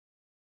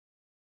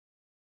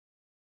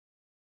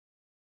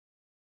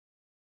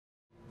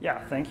Yeah,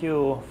 thank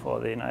you for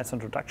the nice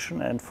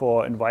introduction and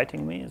for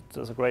inviting me. It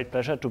was a great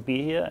pleasure to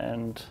be here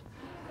and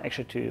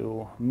actually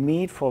to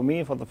meet, for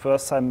me, for the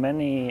first time,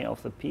 many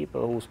of the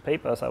people whose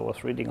papers I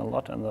was reading a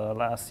lot in the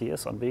last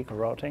years on vehicle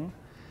routing.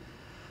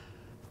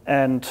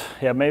 And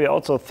yeah, maybe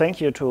also thank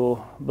you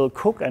to Bill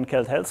Cook and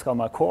Kjeld Helska,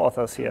 my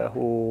co-authors here,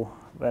 who,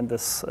 when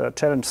this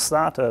challenge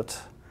started,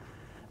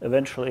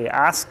 eventually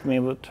asked me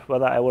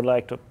whether I would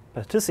like to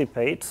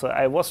participate. So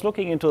I was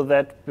looking into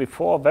that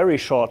before, very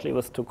shortly,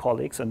 with two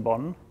colleagues in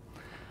Bonn.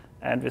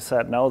 And we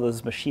said, no, this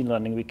is machine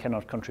learning, we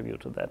cannot contribute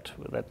to that.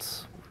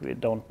 We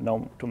don't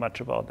know too much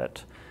about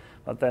that.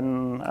 But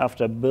then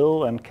after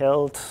Bill and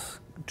Kjeld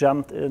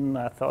jumped in,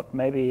 I thought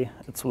maybe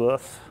it's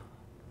worth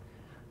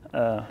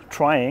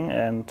trying.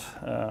 And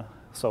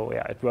so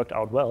yeah, it worked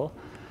out well.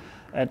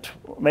 And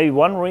maybe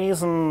one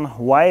reason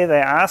why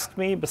they asked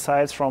me,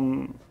 besides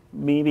from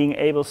me being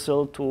able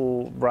still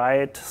to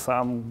write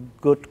some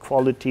good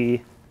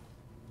quality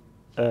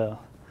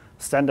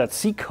standard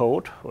C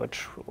code,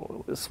 which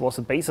was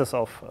the basis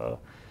of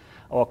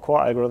our core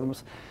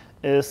algorithms,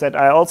 is that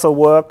I also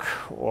work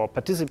or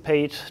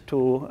participate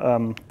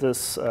to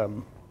this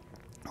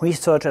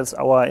research at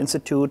our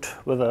institute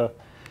with a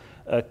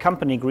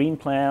company green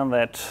plan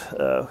that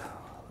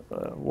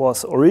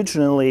was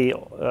originally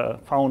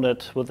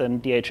founded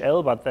within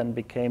DHL, but then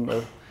became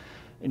an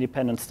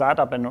independent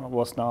startup and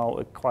was now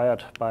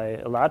acquired by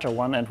a larger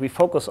one. And we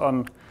focus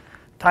on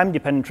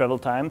time-dependent travel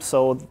time.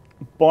 So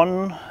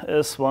Bonn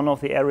is one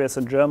of the areas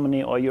in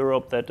Germany or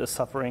Europe that is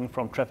suffering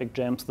from traffic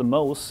jams the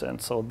most.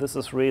 And so this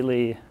is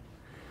really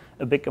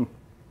a big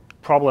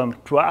problem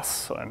to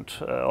us. And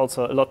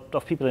also a lot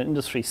of people in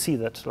industry see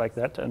that like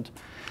that. And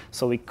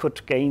so we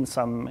could gain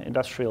some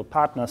industrial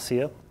partners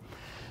here.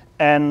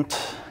 And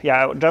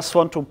yeah, I just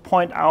want to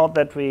point out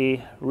that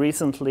we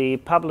recently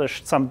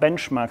published some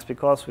benchmarks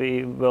because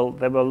we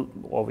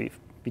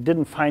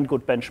didn't find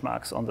good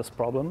benchmarks on this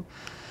problem.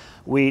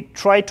 We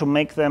tried to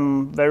make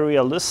them very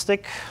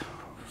realistic,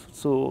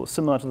 so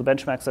similar to the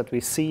benchmarks that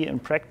we see in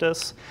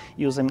practice,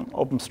 using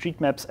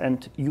OpenStreetMaps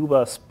and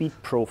Uber speed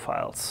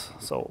profiles.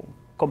 So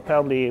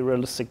comparably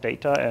realistic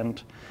data.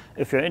 And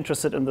if you're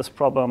interested in this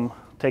problem,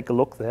 take a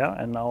look there.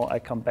 And now I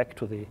come back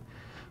to the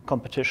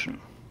competition.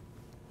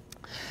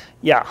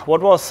 Yeah,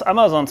 what was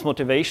Amazon's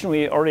motivation?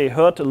 We already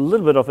heard a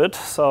little bit of it.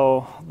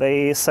 So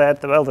they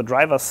said, well, the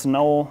drivers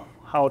know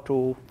how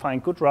to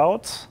find good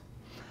routes,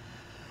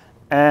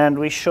 and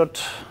we should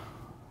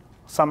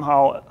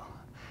somehow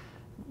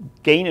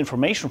gain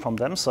information from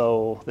them.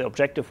 So the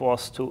objective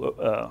was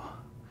to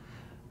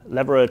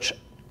leverage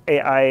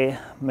AI,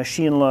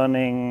 machine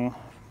learning,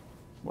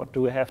 what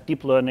do we have,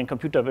 deep learning,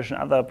 computer vision,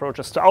 other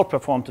approaches to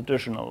outperform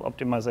traditional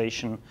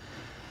optimization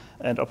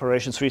and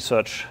operations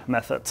research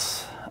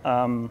methods.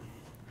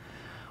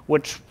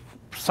 Which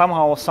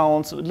somehow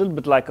sounds a little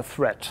bit like a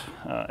threat,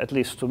 at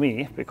least to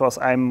me, because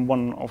I'm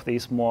one of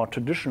these more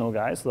traditional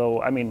guys.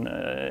 Though, I mean,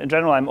 in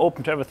general, I'm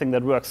open to everything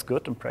that works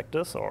good in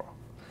practice, or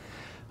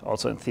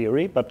also in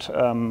theory. But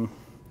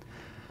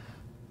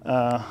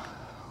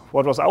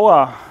what was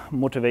our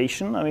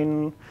motivation? I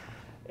mean,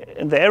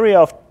 in the area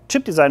of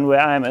chip design where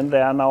I'm in,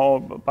 there are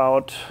now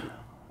about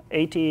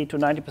 80 to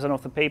 90%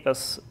 of the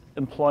papers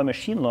employ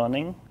machine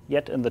learning,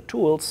 yet in the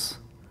tools,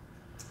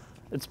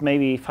 it's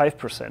maybe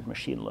 5%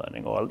 machine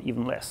learning or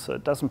even less, so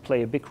it doesn't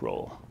play a big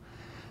role.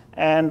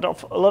 And a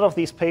lot of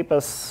these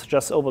papers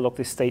just overlook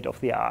the state of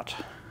the art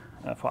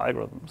for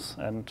algorithms.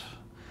 And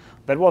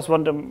that was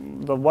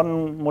the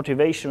one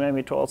motivation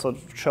maybe to also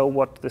show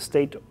what the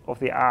state of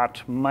the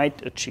art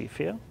might achieve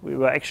here. We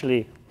were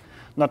actually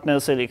not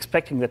necessarily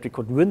expecting that we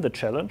could win the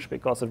challenge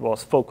because it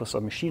was focused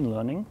on machine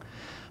learning,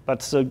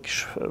 but still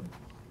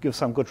give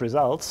some good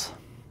results.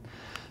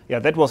 Yeah,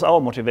 that was our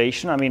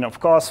motivation. I mean, of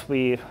course,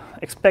 we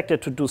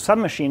expected to do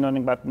some machine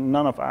learning, but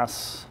none of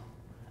us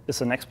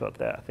is an expert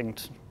there. I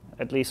think,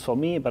 at least for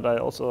me, but I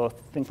also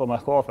think for my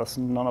co-authors,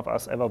 none of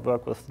us ever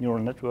worked with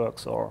neural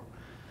networks or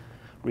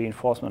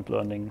reinforcement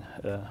learning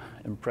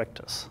in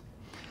practice.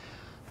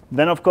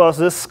 Then, of course,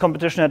 this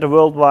competition had a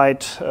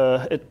worldwide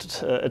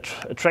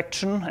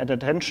attraction and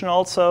attention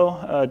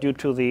also due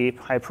to the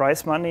high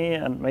prize money,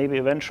 and maybe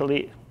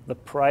eventually the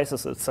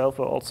prizes itself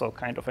were also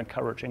kind of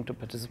encouraging to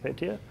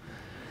participate here.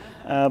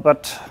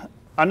 But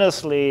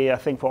honestly, I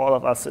think for all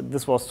of us,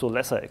 this was to a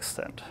lesser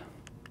extent.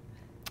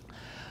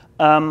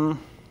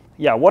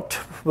 Yeah, what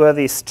were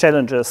these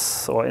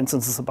challenges or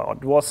instances about?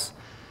 It was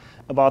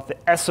about the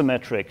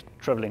asymmetric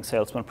traveling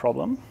salesman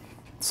problem.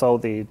 So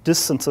the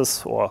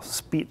distances or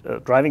speed,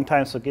 driving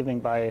times were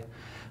given by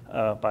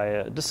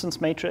a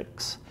distance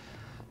matrix.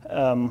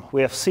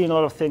 We have seen a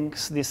lot of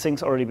these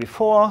things already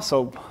before.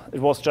 So it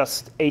was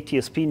just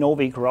ATSP, no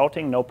vehicle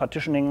routing, no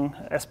partitioning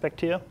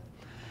aspect here.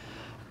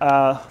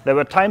 There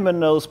were time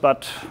windows,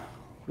 but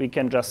we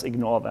can just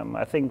ignore them.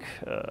 I think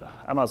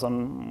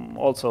Amazon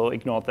also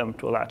ignored them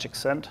to a large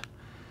extent.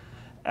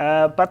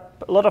 But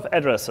a lot of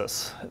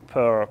addresses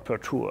per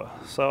tour.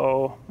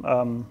 So,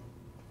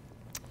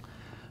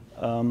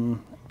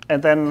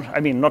 And then, I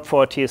mean, not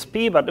for a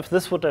TSP, but if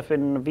this would have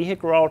been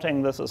vehicle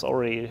routing, this is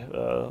already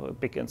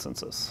big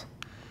instances.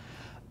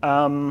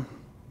 There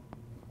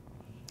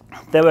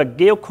were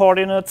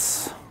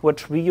geo-coordinates,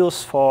 which we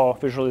use for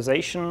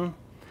visualization.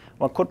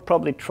 One could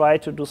probably try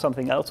to do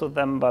something else with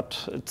them,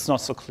 but it's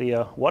not so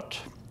clear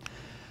what.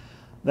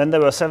 Then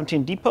there were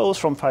 17 depots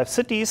from 5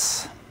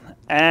 cities.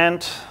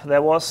 And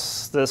there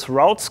was this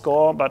route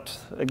score, but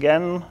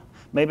again,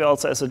 maybe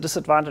also as a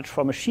disadvantage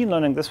for machine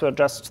learning, these were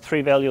just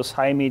 3 values,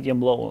 high,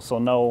 medium, low, so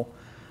no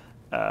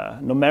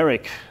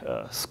numeric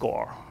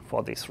score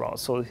for these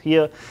routes. So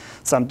here,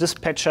 some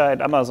dispatcher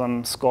at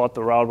Amazon scored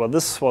the route, well,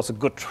 this was a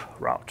good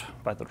route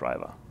by the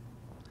driver.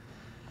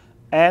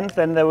 And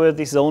then there were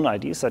these zone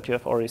IDs that you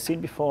have already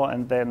seen before,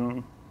 and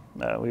then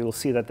we will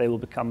see that they will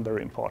become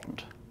very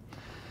important.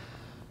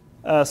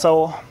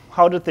 So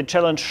how did the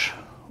challenge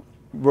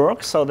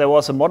work? So there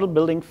was a model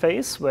building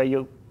phase where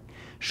you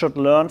should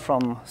learn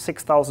from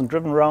 6,000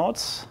 driven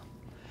routes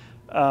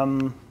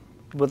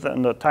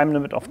within a time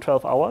limit of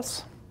 12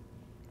 hours.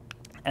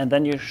 And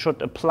then you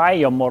should apply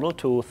your model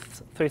to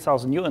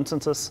 3,000 new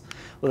instances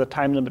with a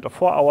time limit of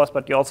 4 hours,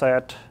 but you also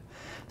had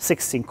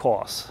 16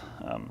 cores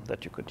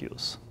that you could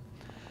use.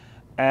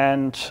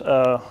 And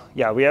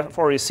yeah, we have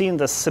already seen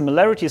the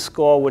similarity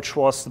score, which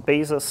was the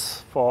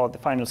basis for the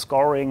final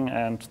scoring,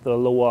 and the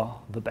lower,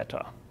 the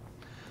better.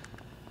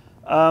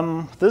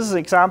 This is an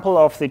example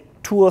of the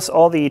tours,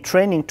 all the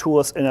training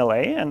tours in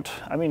LA. And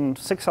I mean,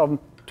 6,000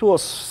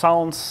 tours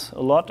sounds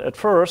a lot at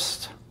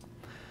first.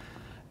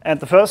 And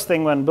the first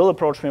thing when Bill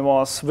approached me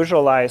was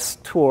visualize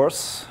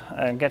tours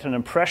and get an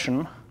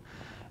impression.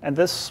 And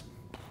this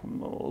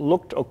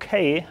looked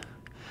OK.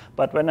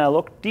 But when I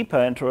looked deeper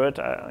into it,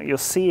 you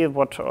see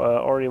what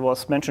already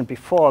was mentioned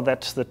before,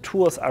 that the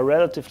tours are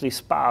relatively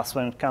sparse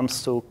when it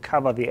comes to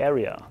cover the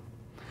area.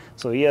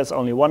 So here's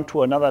only one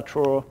tour, another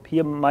tour.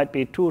 Here might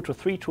be 2 to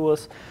 3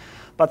 tours.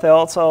 But they're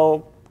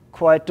also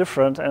quite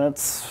different. And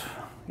it's,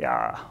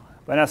 yeah,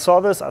 when I saw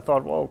this, I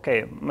thought, well,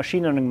 OK,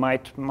 machine learning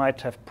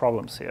might have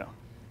problems here.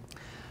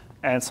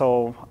 And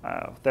so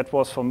that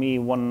was, for me,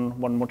 one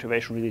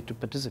motivation really to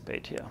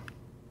participate here.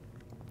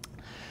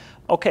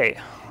 OK,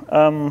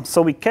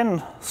 so we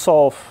can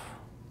solve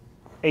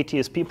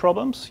ATSP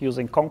problems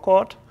using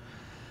Concord.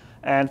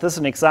 And this is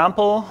an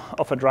example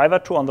of a driver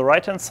tour on the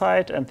right-hand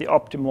side and the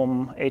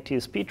optimum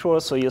ATSP tour.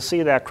 So you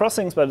see there are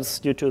crossings, but it's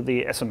due to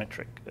the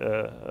asymmetric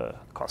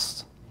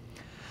costs.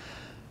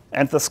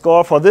 And the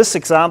score for this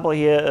example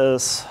here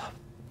is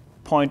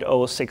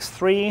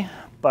 0.063.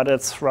 But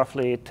it's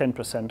roughly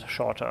 10%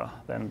 shorter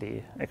than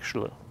the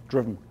actual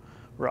driven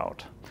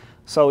route.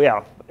 So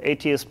yeah,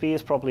 ATSP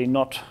is probably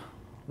not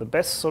the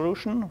best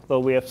solution, though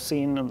we have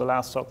seen in the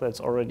last talk that it's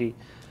already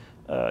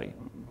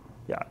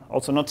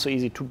also not so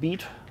easy to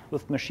beat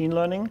with machine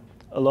learning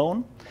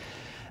alone.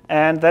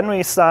 And then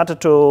we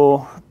started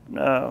to,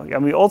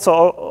 we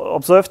also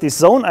observed these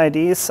zone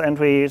IDs, and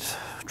we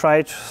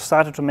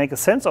started to make a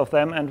sense of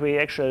them, and we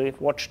actually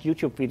watched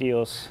YouTube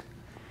videos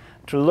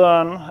to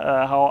learn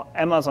how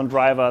Amazon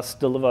drivers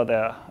deliver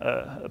their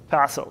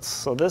parcels.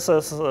 So this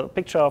is a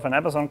picture of an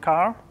Amazon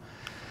car.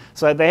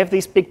 So they have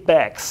these big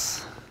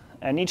bags,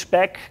 and each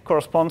bag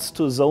corresponds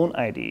to zone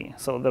ID.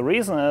 So the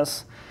reason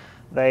is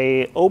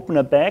they open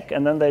a bag,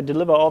 and then they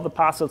deliver all the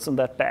parcels in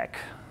that bag.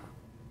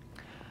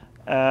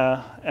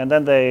 And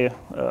then they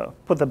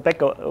put the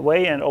bag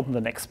away and open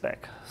the next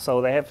bag.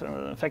 So they have,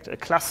 in fact, a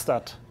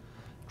clustered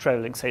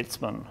traveling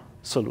salesman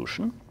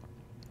solution.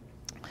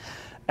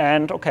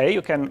 And OK,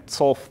 you can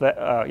solve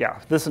that.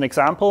 This is an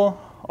example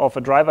of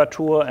a driver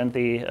tour and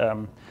the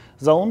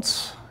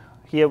zones.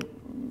 Here,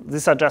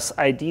 these are just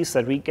IDs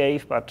that we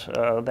gave, but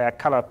they are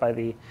colored by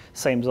the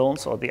same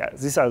zones. Or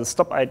these are the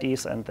stop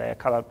IDs, and they are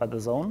colored by the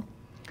zone.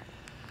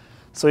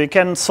 So you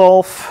can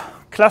solve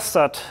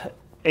clustered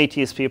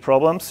ATSP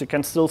problems. You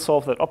can still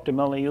solve that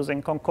optimally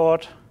using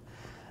Concord.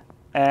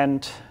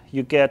 And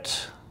you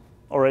get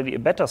already a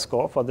better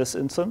score for this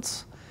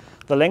instance.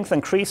 The length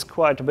increased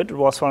quite a bit. It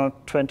was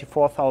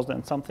 124,000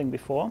 and something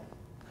before.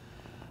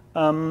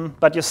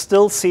 But you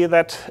still see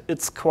that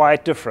it's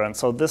quite different.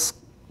 So the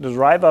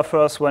driver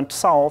first went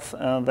south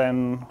and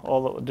then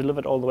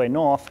delivered all the way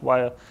north,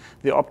 while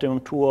the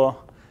optimum tour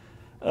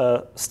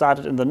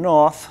started in the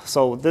north.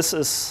 So this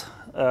is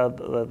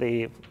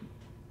the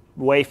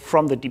way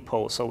from the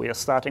depot. So we are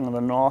starting in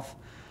the north,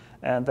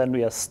 and then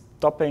we are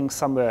stopping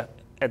somewhere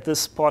at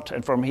this spot.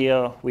 And from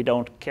here, we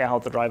don't care how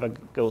the driver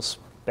goes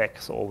back.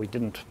 So we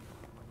didn't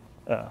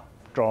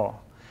draw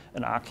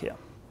an arc here.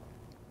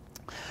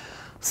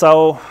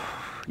 So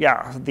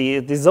yeah,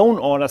 the zone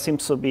order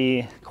seems to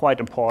be quite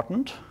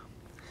important.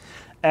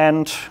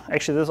 And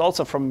actually, this is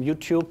also from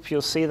YouTube.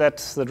 You see that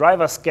the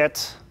drivers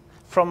get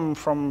from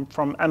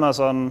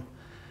Amazon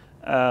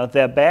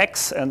their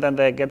bags, and then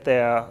they get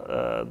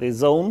the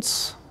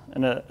zones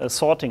and a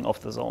sorting of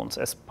the zones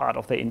as part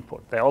of their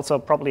input. They also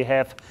probably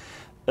have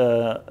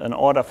an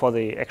order for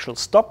the actual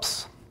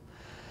stops.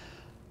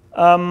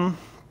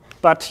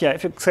 But yeah,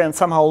 if you can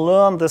somehow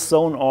learn this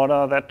zone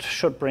order, that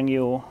should bring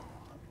you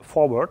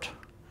forward.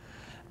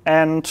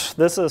 And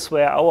this is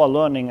where our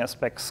learning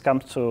aspects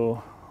comes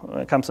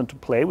into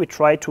play. We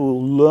try to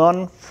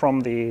learn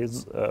from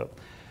these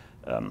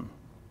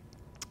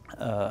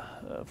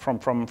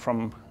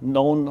from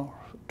known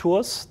to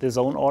us, the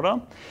zone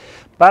order,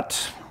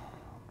 but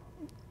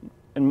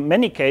in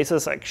many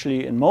cases,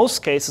 actually in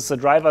most cases, the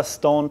drivers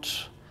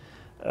don't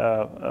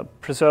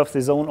preserve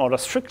the zone order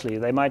strictly.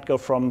 They might go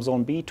from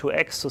zone B to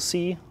X to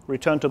C,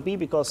 return to B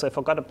because they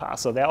forgot a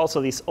parcel. There are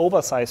also these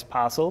oversized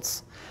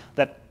parcels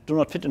that do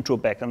not fit into a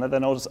bag, and then they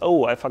notice,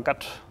 oh, I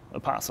forgot a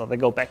parcel. They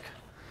go back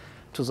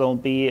to zone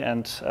B,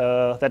 and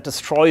that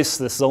destroys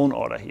this zone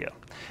order here.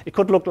 It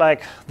could look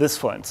like this,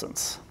 for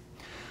instance.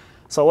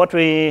 So what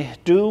we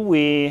do,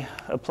 we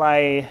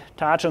apply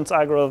Targent's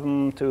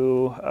algorithm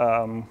to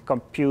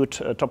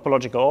compute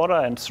topological order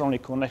and strongly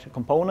connected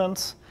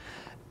components.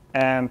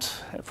 And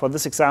for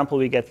this example,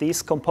 we get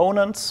these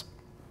components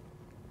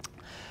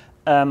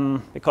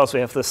because we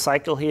have this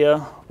cycle here,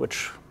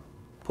 which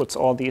puts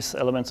all these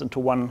elements into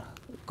one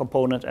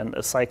component, and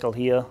a cycle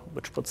here,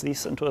 which puts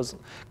these into a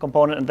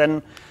component. And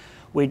then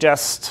we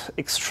just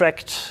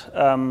extract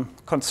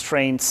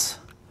constraints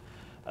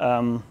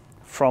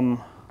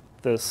from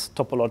this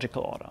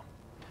topological order.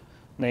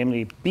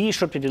 Namely, B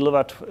should be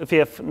delivered, if we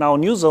have now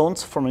new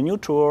zones from a new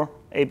tour,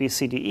 A, B,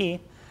 C, D, E,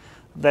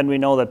 then we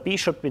know that B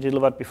should be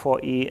delivered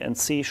before E, and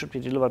C should be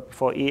delivered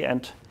before E,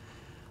 and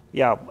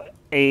yeah,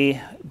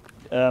 A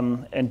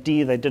and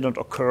D, they didn't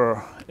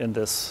occur in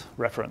this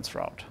reference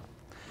route.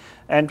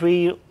 And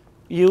we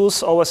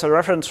use always a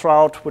reference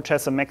route which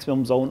has a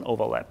maximum zone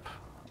overlap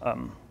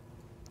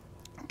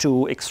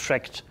to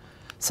extract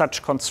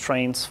such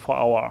constraints for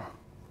our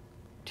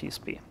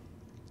TSP.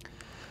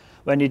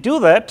 When you do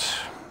that,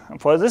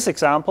 for this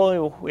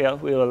example, we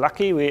were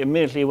lucky. We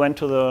immediately went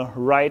to the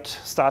right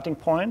starting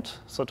point,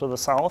 so to the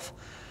south,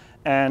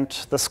 and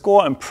the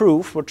score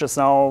improved, which is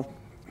now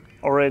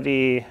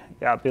already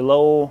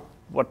below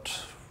what,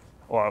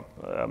 or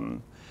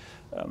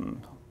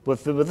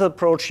with the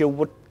approach, you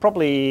would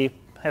probably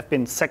have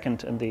been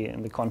second in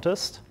the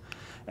contest.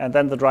 And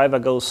then the driver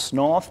goes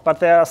north, but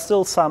there are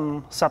still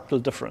some subtle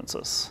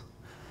differences.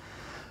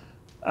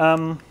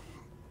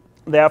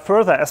 There are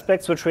further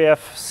aspects which we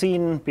have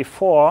seen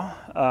before,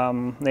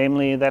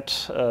 namely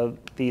that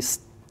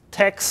these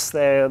tags,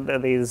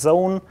 the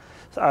zone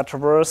are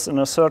traversed in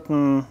a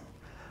certain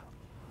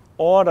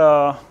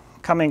order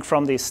coming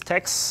from these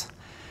tags.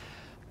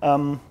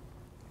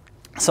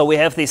 So we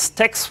have these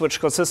tags which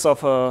consist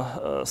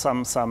of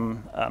some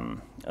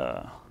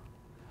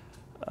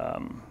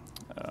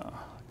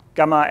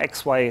gamma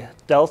xy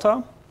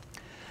delta.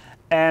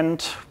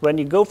 And when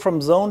you go from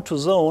zone to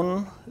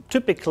zone,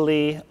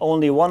 typically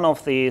only one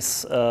of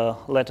these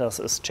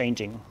letters is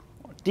changing,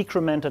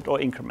 decremented or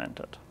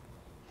incremented.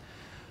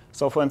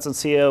 So for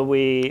instance, here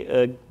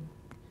we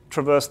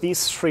traverse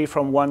these three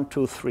from 1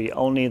 to 3.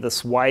 Only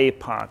this y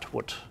part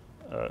would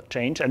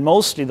change, and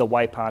mostly the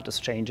y part is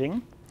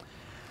changing.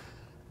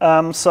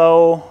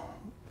 So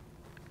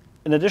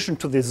in addition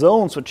to the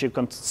zones, which you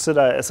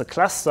consider as a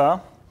cluster,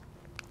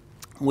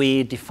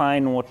 we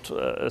define what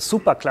a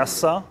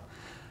supercluster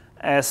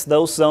as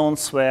those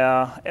zones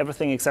where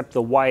everything except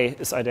the y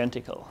is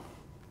identical.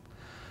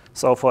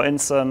 So for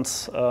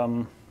instance,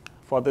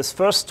 for this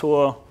first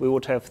tour, we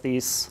would have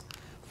these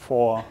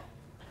 4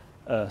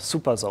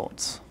 super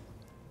zones.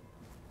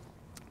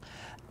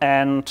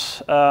 And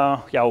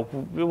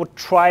we would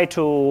try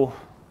to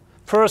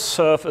first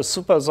serve a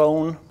super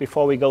zone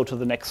before we go to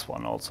the next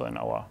one, also in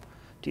our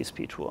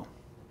TSP tour.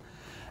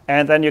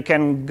 And then you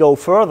can go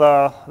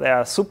further. There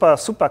are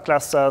super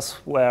clusters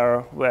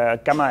where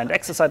gamma and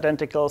x is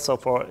identical. So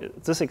for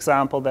this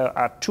example, there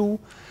are 2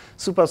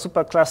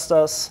 super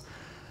clusters.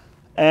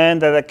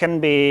 And there can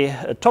be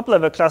a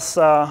top-level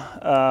cluster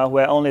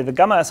where only the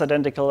gamma is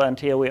identical. And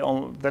here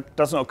that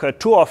doesn't occur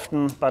too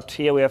often. But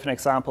here we have an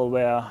example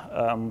where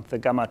the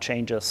gamma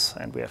changes,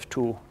 and we have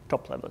 2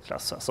 top-level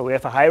clusters. So we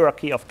have a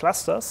hierarchy of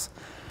clusters.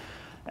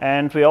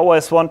 And we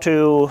always want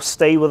to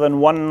stay within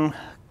one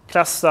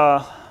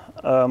cluster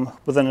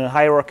within a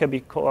hierarchy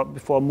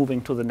before moving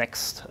to the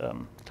next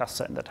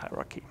cluster in that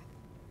hierarchy.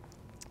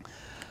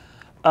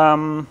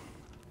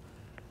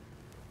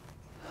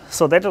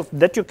 So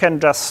that you can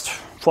just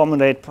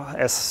formulate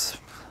as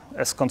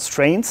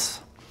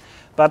constraints.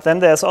 But then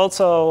there's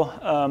also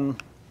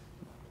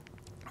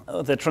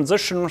the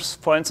transitions,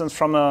 for instance,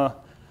 from a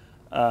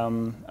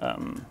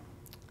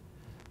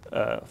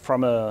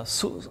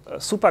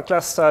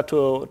supercluster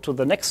to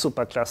the next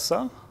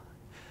supercluster,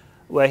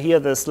 where here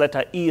this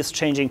letter E is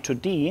changing to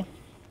D.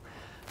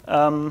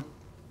 That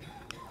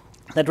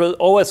will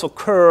always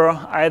occur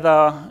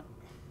either,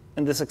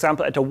 in this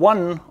example, at a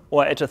 1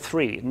 or at a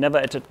 3, never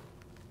at a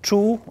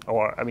 2,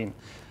 or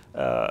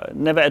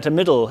never at a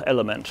middle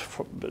element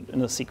in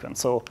the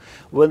sequence. So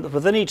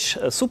within each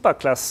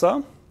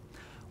supercluster,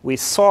 we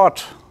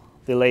sort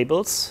the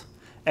labels,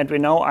 and we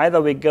know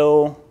either we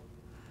go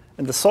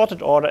in the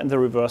sorted order and the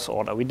reverse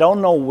order. We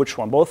don't know which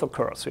one. Both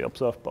occur, so we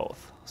observe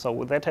both.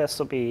 So that has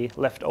to be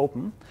left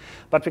open.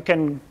 But we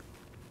can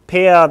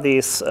pair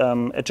these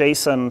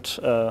adjacent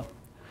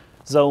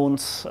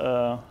zones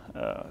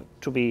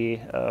to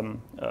be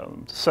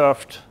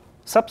served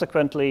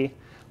subsequently,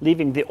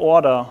 leaving the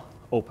order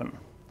open.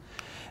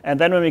 And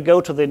then when we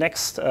go to the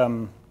next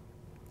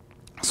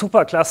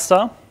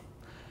supercluster,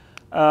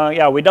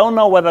 we don't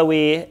know whether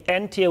we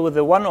end here with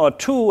a 1 or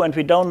 2, and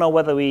we don't know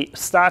whether we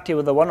start here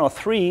with a 1 or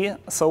 3.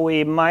 So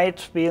we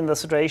might be in the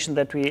situation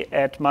that we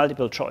add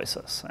multiple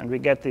choices, and we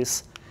get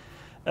these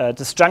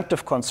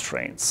disjunctive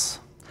constraints.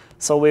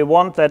 So we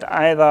want that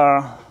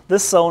either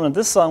this zone and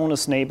this zone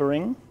is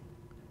neighboring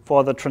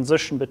for the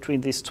transition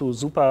between these two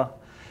super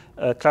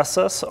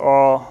clusters,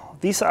 or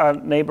these are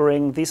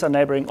neighboring, or these are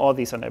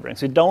neighboring.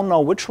 So we don't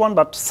know which one,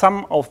 but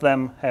some of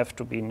them have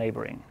to be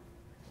neighboring.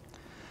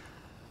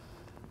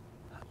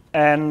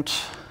 And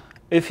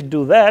if you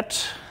do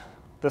that,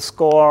 the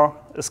score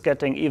is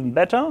getting even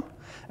better.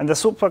 And the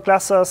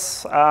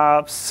superclusters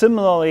are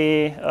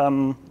similarly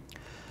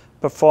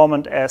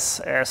performant as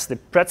the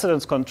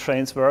precedence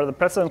constraints were. The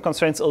precedence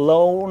constraints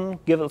alone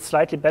give a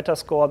slightly better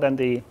score than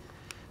the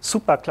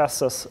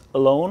superclusters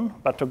alone,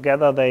 but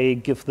together they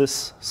give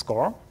this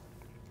score.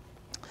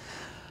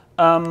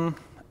 When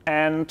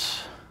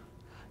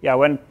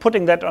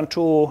putting that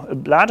onto a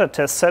larger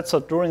test set,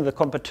 so during the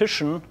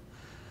competition,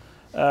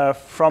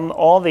 from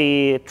all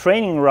the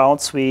training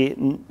routes we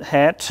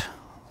had,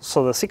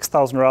 so the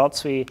 6,000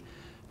 routes, we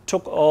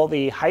took all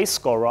the high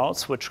score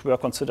routes, which were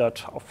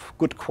considered of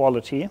good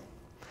quality,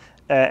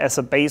 as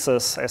a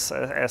basis, as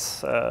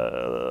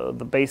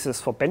the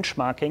basis for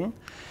benchmarking.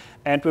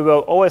 And we were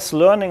always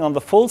learning on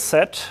the full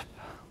set,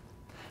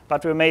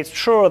 but we made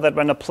sure that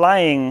when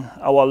applying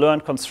our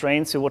learned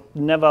constraints, we would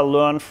never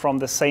learn from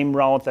the same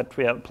route that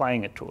we are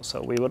applying it to.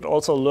 So we would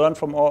also learn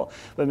from all,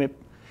 when we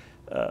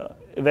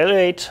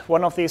evaluate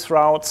one of these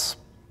routes,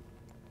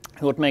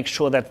 we would make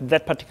sure that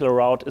that particular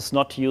route is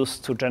not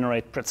used to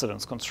generate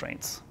precedence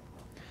constraints.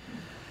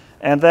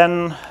 And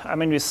then,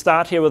 we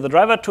start here with the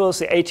driver tours.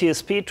 The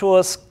ATSP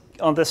tours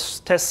on this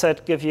test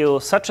set give you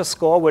such a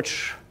score,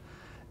 which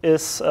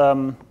is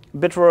a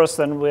bit worse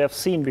than we have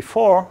seen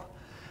before.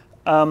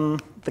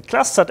 The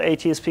clustered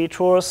ATSP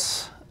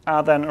tours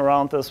are then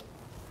around this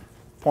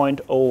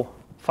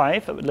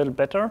 0.05, a little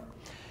better.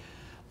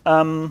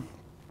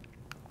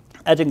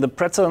 Adding the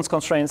precedence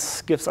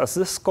constraints gives us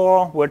this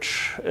score,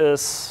 which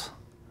is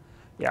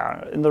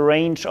in the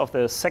range of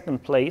the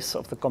second place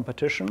of the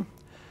competition.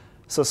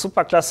 So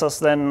superclusters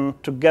then,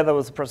 together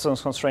with the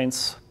precedence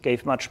constraints,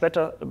 gave much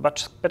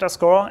better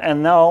score.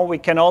 And now we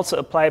can also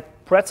apply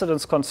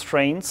precedence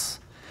constraints,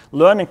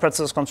 learning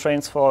precedence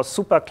constraints for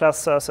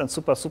superclusters and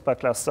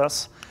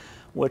superclusters,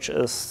 which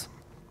is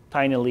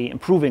tinily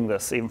improving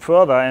this even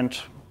further. And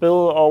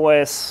Bill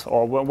always,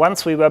 or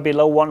once we were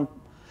below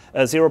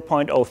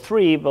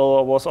 0.03,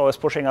 Bill was always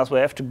pushing us, we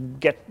have to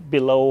get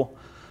below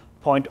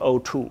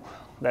 0.02.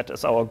 That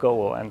is our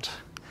goal. And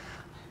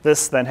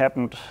this then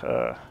happened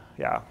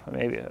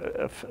maybe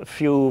a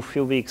few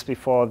weeks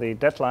before the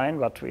deadline,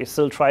 but we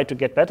still try to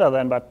get better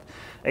then. But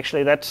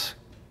actually that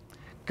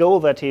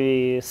goal that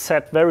he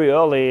set very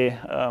early,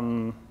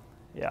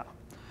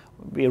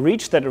 we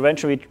reached that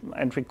eventually,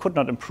 and we could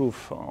not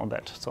improve on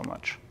that so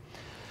much.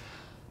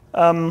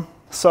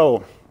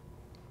 So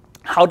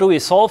how do we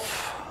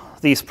solve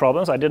these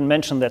problems? I didn't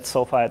mention that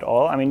so far at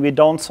all. We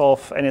don't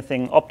solve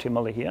anything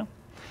optimally here.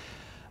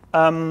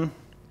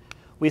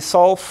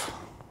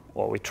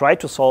 We try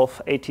to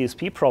solve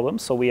ATSP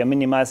problems, so we are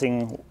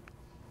minimizing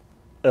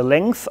a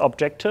length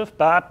objective,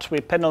 but we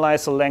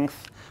penalize the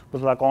length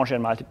with Lagrangian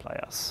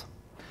multipliers.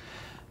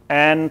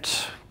 And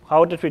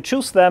how did we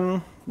choose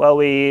them? Well,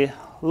 we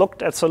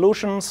looked at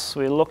solutions,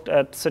 we looked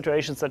at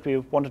situations that we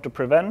wanted to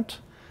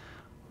prevent,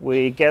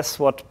 we guess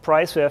what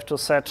price we have to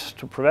set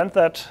to prevent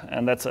that,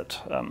 and that's it.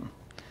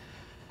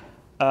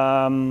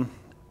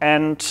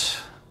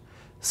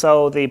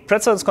 So the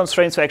precedence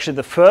constraints were actually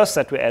the first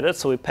that we added,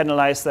 so we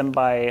penalized them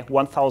by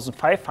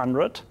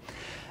 1,500.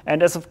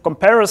 And as a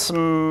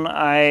comparison,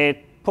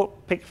 I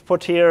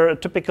put here a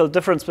typical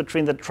difference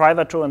between the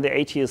driver tour and the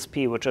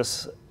ATSP, which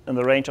is in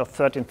the range of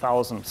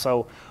 13,000.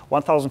 So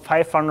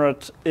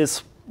 1,500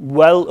 is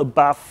well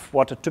above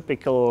what a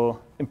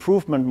typical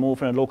improvement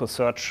move in a local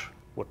search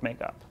would make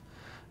up.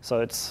 So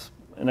it's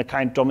in a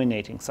kind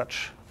dominating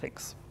such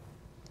things.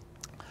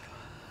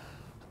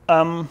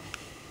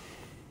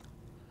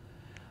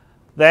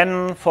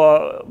 Then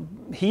for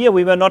here,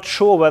 we were not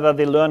sure whether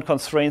the learned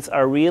constraints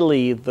are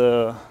really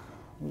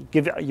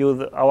give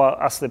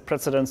us the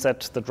precedence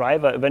that the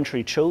driver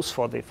eventually chose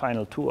for the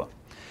final tour.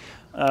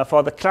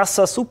 For the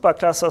cluster,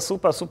 superclusters,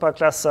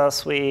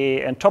 superclusters,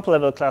 and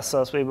top-level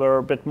clusters, we were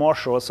a bit more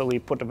sure, so we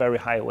put a very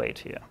high weight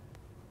here.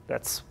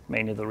 That's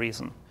mainly the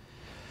reason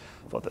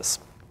for this.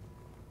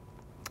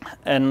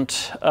 And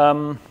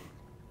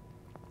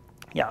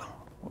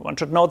one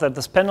should note that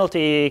this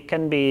penalty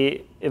can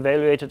be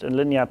evaluated in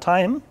linear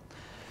time.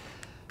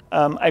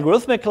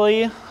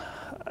 Algorithmically,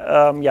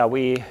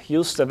 we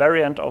used a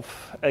variant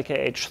of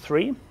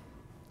LKH3,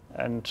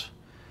 and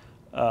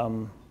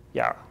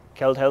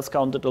Kelt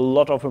Healthcount did a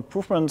lot of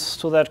improvements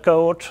to that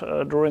code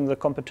during the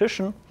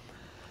competition.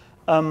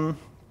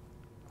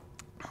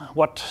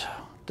 what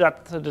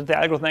did the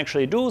algorithm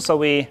actually do? So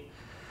we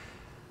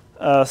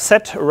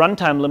set a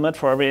runtime limit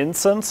for every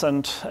instance,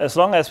 and as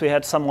long as we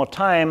had some more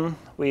time,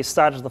 we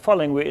started the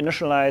following. We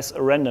initialize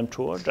a random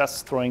tour,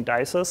 just throwing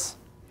dices.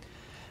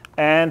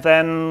 And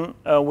then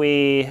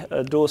we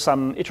do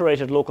some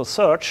iterated local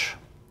search,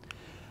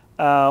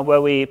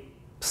 where we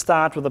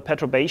start with a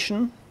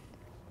perturbation,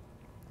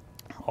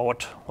 or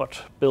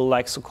what Bill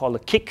likes to call a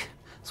kick.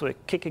 So we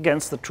kick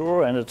against the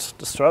tour, and it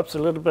disturbs a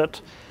little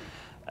bit.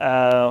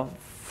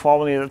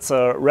 Formally, it's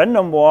a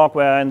random walk,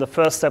 where in the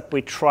first step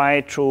we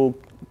try to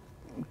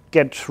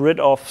get rid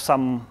of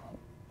some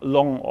the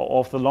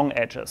long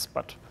edges,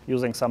 but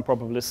using some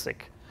probabilistic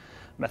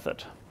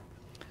method.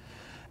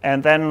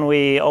 And then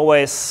we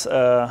always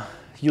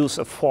use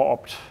a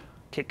 4-opt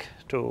kick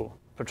to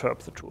perturb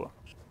the tour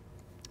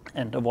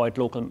and avoid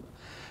local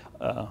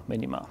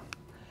minima.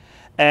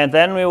 And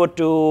then we would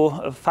do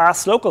a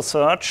fast local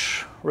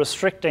search,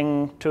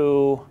 restricting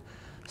to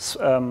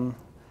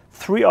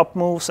 3-opt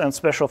moves and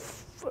special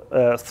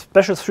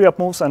 3-opt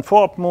moves and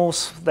 4-opt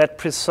moves that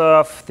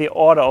preserve the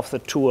order of the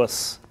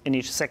tours in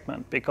each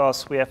segment.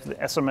 Because we have the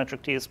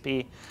asymmetric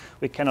TSP,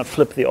 we cannot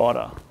flip the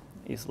order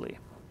easily.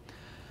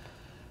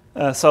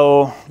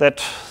 So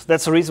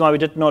that's the reason why we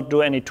did not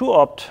do any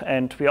 2-opt,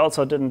 and we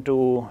also didn't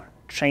do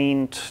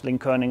chained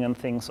link kerning and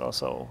things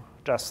also,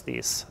 just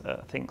these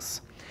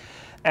things.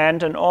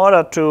 And in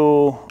order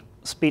to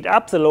speed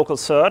up the local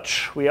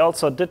search, we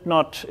also did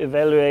not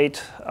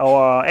evaluate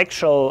our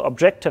actual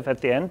objective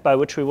at the end, by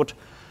which we would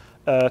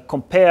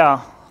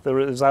compare the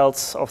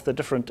results of the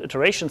different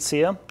iterations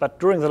here. But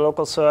during the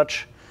local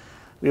search,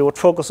 we would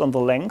focus on the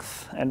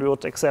length, and we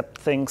would accept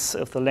things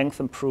if the length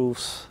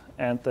improves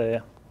and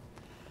the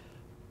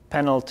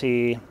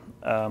penalty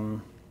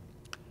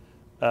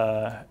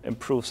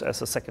improves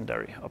as a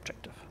secondary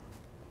objective.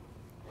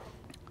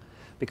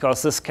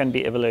 Because this can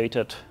be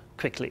evaluated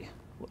quickly.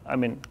 I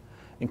mean,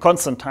 in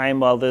constant time,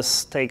 while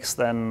this takes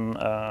then,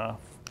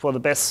 for the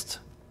best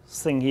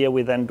thing here,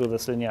 we then do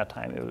this linear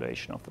time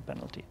evaluation of the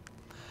penalty.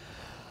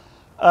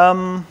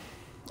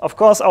 Of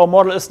course, our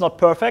model is not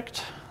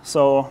perfect,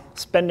 so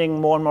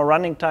spending more and more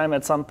running time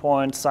at some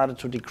point started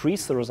to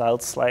decrease the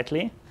results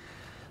slightly.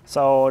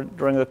 So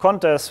during the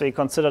contest, we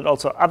considered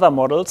also other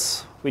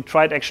models. We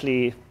tried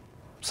actually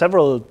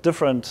several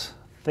different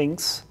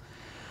things.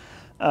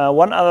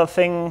 One other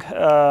thing,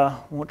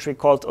 which we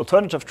called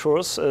alternative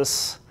tours,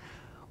 is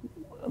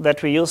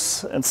that we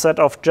use, instead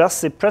of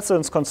just the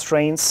precedence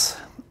constraints,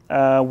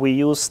 we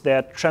use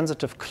their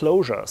transitive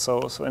closure.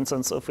 So for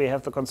instance, if we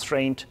have the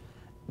constraint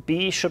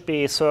B should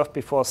be served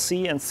before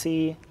C and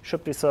C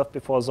should be served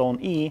before zone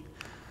E,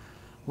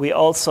 we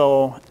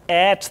also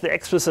add the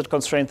explicit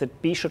constraint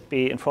that B should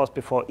be enforced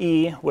before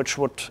E, which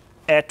would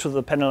add to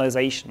the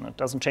penalization. It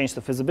doesn't change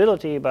the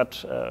feasibility,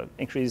 but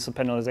increases the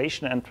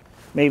penalization, and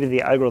maybe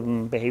the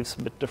algorithm behaves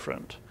a bit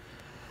different.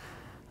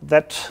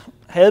 That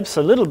helps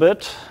a little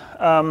bit.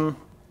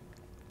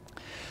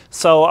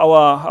 So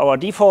our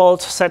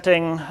default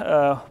setting,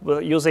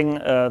 we're using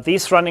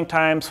these running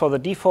times for the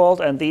default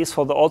and these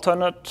for the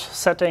alternate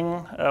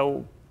setting,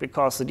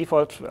 because the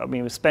default, I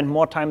mean, we spend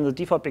more time in the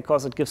default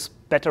because it gives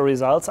better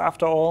results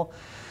after all.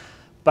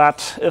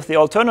 But if the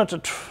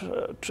alternate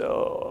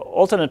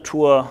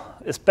tour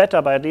is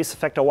better by at least a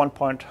factor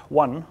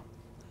 1.1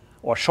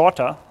 or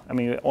shorter, I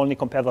mean, we only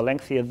compare the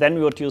length here, then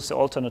we would use the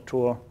alternate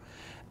tour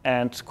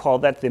and call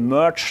that the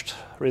merged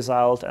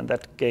result, and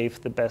that gave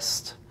the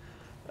best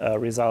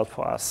result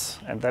for us.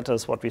 And that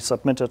is what we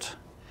submitted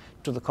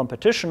to the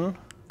competition,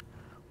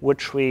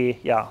 which we,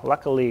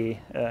 luckily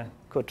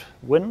could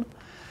win.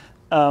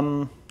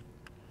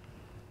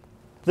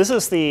 This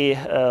is the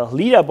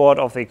leaderboard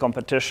of the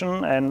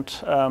competition,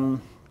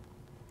 and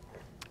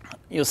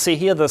you see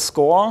here the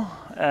score,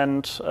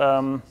 and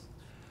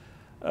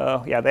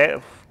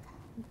there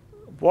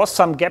was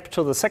some gap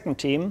to the second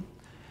team.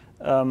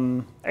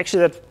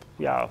 Actually,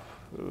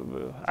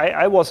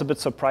 I was a bit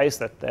surprised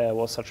that there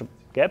was such a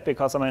gap,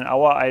 because I mean,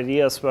 our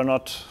ideas were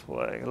not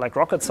like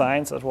rocket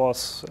science. It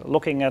was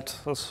looking at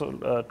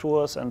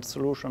tours and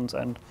solutions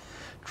and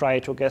try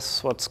to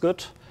guess what's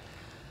good.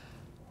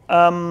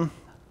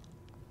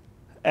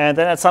 And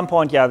then at some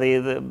point,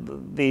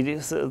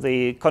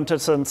 the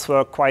contestants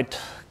were quite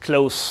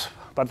close,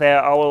 but they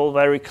are all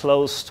very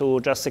close to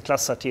just the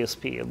cluster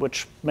TSP,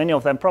 which many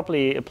of them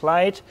probably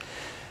applied.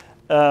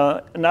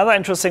 Another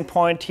interesting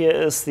point here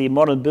is the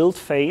model build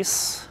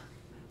phase.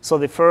 So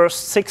the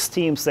first 6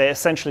 teams, they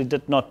essentially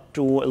did not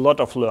do a lot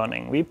of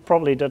learning. We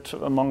probably did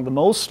among the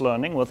most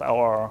learning with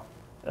our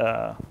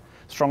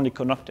strongly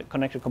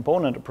connected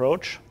component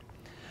approach.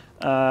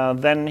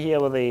 Then here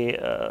with the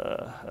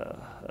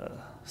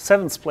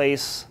 7th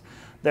place,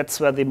 that's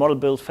where the model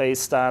build phase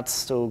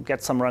starts to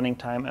get some running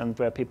time, and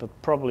where people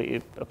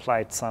probably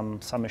applied some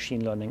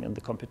machine learning in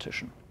the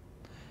competition.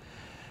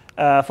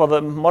 For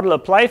the model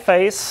apply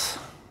phase,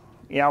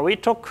 we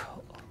took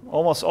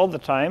almost all the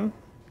time,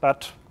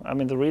 but I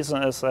mean, the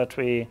reason is that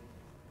we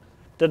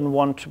didn't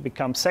want to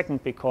become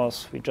second,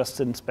 because we just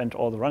didn't spend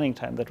all the running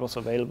time that was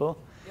available.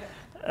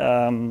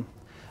 Yeah.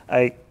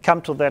 I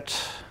come to that.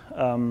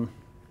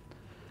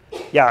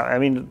 Yeah, I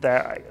mean,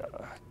 there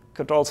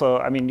could also,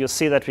 I mean, you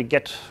see that we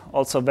get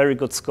also very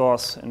good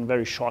scores in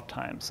very short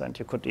times, and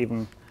you could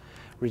even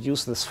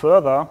reduce this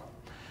further,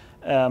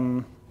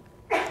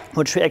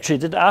 which we actually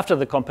did after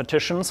the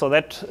competition. So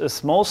that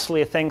is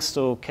mostly thanks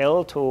to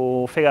Kel,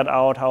 to figure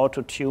out how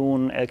to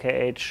tune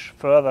LKH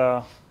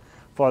further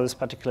for these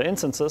particular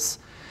instances.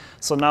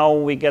 So now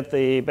we get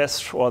the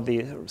best or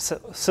the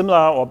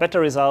similar or better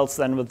results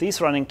than with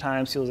these running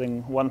times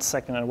using 1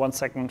 second and 1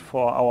 second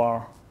for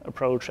our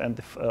approach and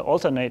the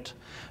alternate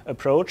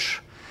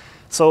approach.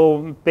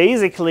 So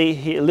basically,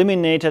 he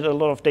eliminated a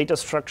lot of data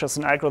structures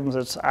and algorithms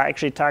that are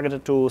actually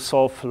targeted to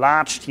solve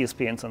large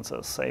TSP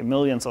instances, say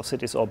millions of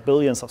cities or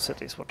billions of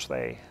cities, which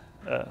they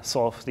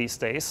solve these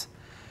days.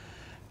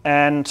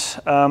 And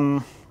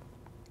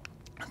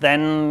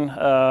then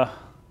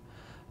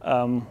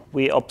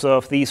we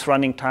observe these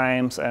running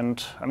times,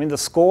 and I mean the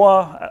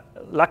score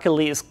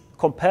luckily is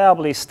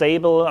comparably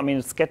stable. I mean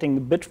it's getting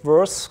a bit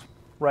worse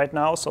right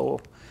now,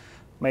 so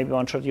maybe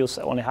one should use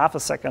only half a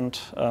second.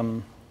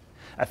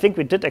 I think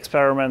we did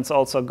experiments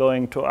also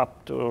going to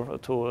up to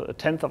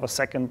 1/10 of a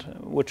second,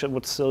 which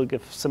would still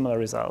give similar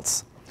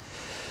results.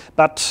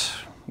 But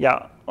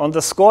yeah, on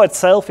the score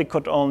itself, we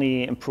could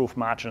only improve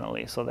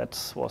marginally, so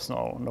that was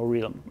no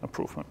real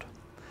improvement.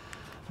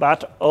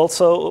 But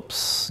also,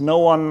 oops, no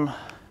one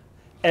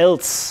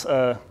else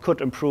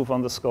could improve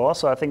on the score.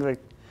 So I think the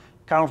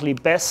currently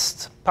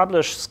best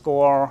published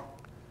score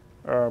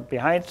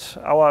behind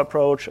our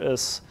approach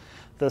is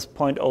this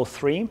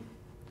 0.03.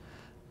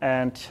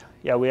 And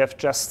yeah, we have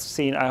just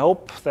seen, I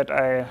hope that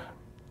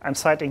I'm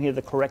citing here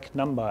the correct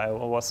number. I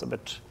was a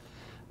bit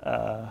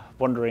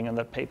wondering in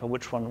that paper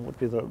which one would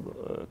be the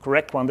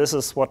correct one. This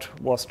is what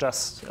was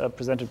just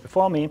presented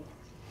before me.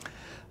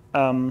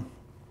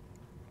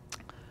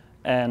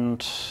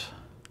 And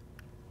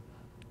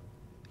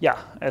yeah,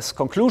 as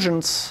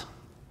conclusions,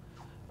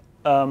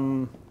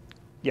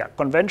 yeah,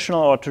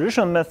 conventional or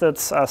traditional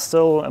methods are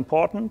still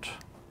important.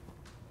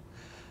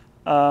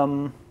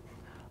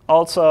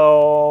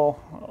 Also,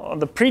 on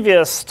the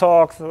previous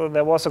talk,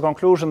 there was a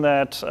conclusion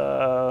that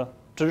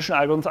traditional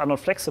algorithms are not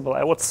flexible.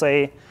 I would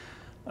say,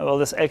 well,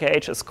 this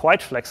LKH is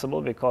quite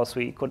flexible because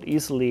we could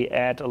easily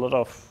add a lot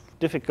of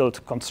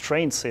difficult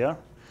constraints here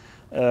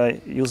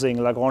using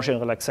Lagrangian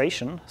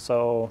relaxation.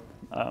 So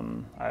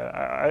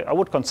I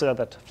would consider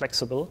that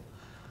flexible.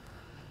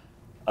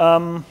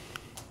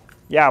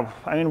 Yeah,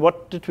 I mean,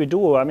 what did we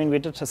do? I mean, we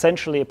did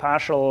essentially a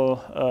partial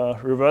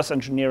reverse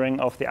engineering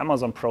of the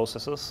Amazon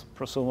processes,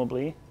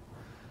 presumably,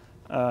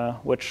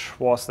 which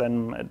was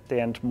then at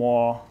the end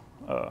more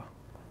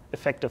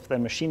effective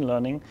than machine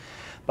learning.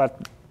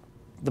 But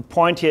the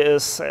point here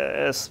is,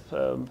 as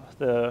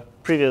the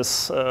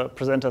previous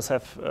presenters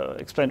have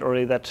explained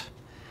already, that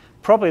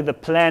probably the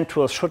plan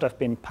tools should have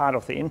been part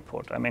of the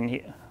input. I mean,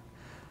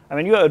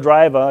 you're a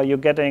driver, you're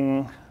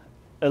getting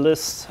a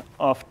list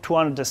of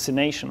 200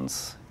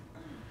 destinations.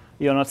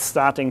 You're not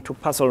starting to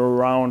puzzle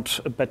around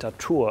a better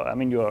tour. I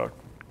mean, you're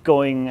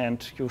going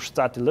and you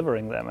start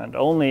delivering them. And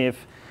only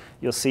if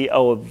you see,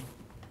 oh,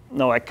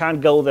 no, I can't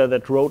go there,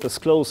 that road is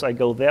closed, I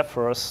go there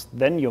first,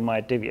 then you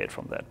might deviate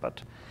from that.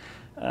 But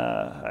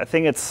I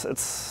think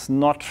it's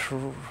not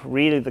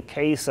really the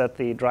case that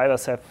the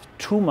drivers have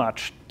too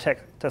much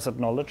tacit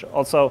knowledge.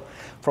 Also,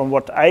 from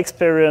what I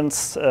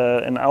experienced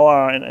in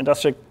our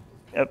industrial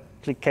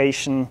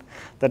application,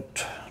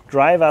 that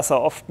drivers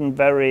are often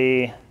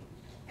very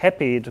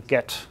happy to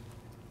get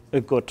a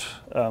good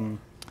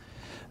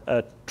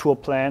tour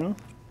plan.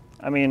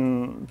 I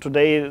mean,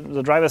 today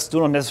the drivers do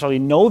not necessarily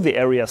know the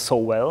area so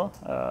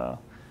well.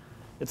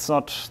 It's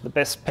not the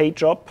best paid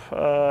job,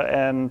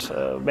 and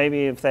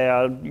maybe if they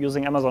are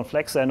using Amazon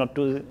Flex, they're not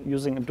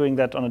doing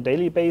that on a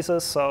daily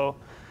basis. So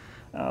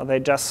they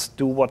just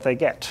do what they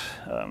get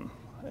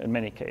in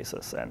many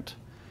cases. And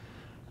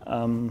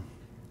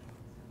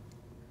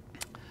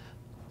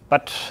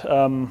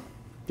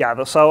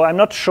yeah, so I'm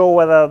not sure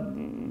whether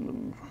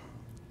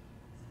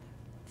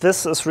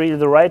this is really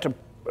the right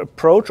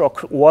approach or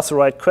was the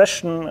right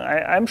question.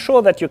 I'm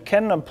sure that you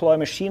can employ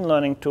machine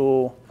learning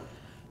to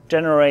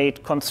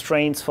generate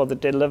constraints for the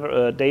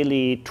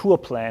daily tour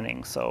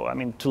planning. So, I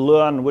mean, to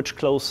learn which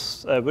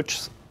roads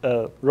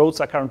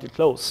are currently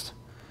closed.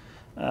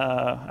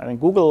 I mean,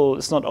 Google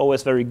is not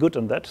always very good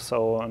in that.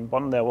 So in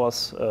Bonn there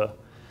was a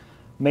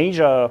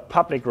major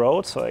public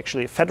road, so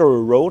actually a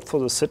federal road for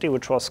the city,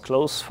 which was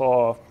closed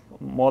for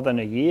more than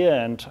a year.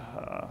 And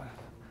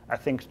I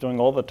think during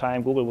all the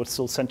time, Google would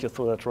still send you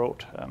through that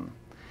road.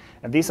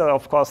 And these are,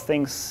 of course,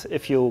 things,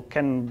 if you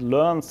can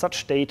learn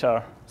such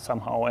data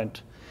somehow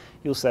and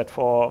use that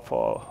for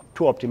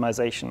tour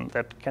optimization,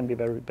 that can be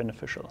very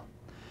beneficial.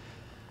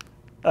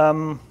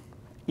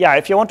 Yeah,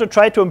 if you want to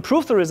try to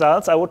improve the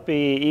results, I would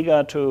be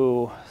eager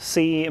to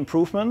see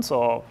improvements,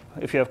 or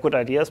if you have good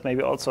ideas,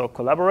 maybe also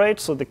collaborate.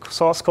 So the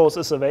source code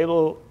is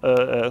available.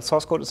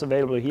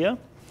 Here.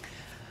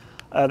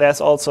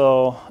 There's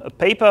also a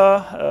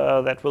paper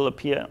that will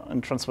appear in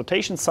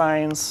Transportation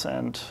Science,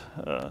 and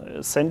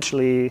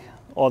essentially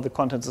all the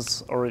contents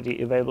is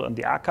already available in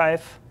the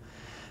archive.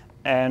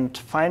 And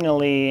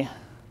finally,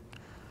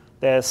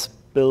 there's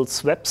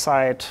Bill's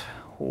website,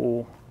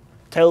 who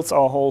tells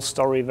our whole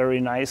story very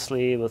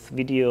nicely with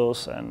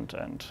videos and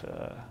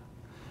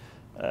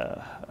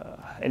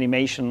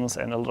animations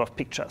and a lot of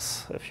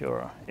pictures, if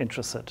you're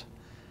interested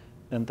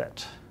in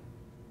that.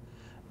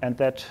 And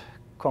that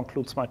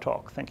concludes my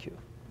talk. Thank you.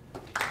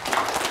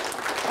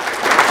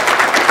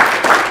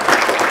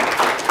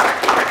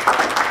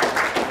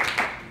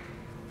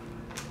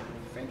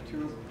 Thank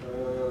you.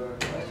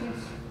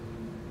 Questions?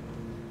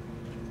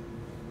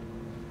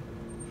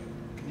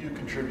 Can you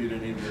contribute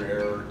any of your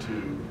error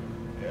to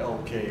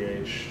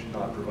LKH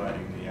not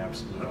providing the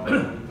absolute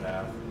optimum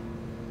path?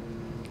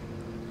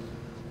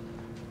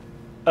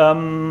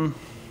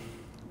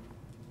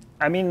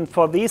 I mean,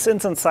 for these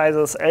instance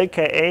sizes,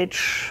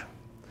 LKH,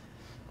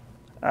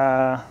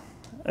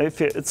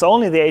 if it's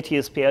only the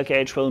ATSP,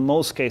 LKH will in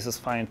most cases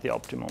find the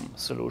optimum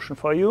solution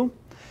for you.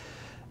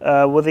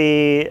 With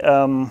the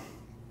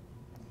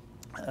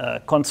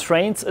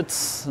constraints,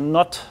 it's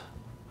not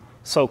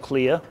so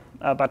clear,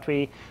 but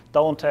we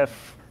don't have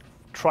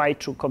tried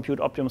to compute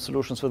optimum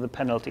solutions with the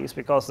penalties,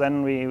 because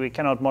then we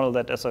cannot model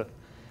that as a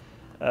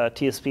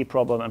TSP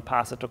problem and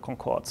pass it to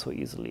Concord so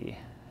easily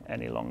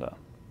any longer.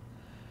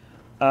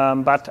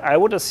 But I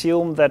would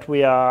assume that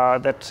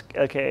that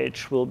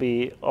LKH will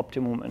be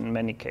optimum in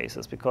many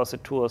cases, because the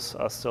tours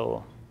are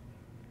still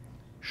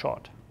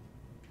short.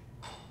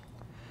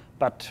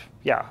 But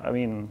yeah, I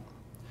mean,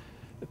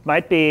 it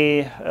might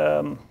be,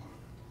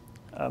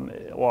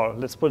 or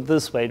let's put it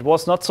this way, it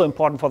was not so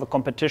important for the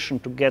competition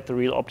to get the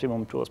real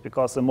optimum tours,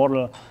 because the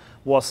model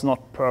was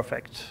not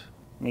perfect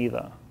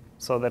neither.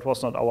 So that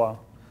was not our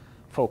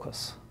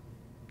focus.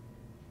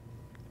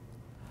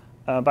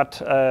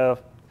 But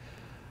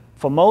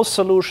for most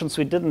solutions,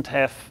 we didn't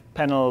have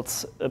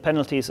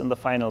penalties in the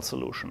final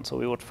solution. So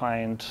we would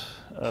find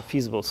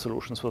feasible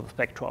solutions with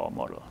respect to our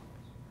model.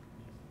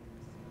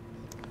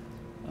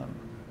 One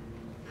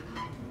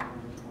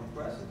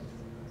question?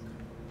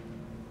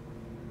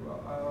 Well,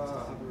 I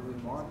have a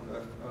remark.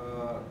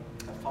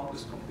 I found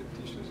this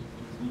competition to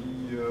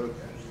be a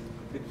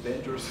bit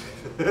dangerous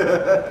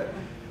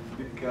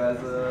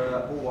because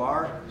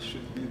OR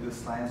should be the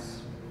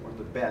science for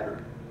the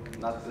better,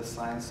 not the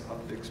science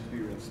of the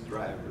experienced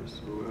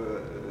drivers.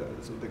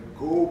 So the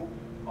goal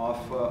of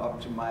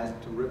optimizing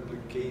to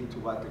replicate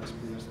what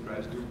experienced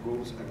drivers do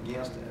goes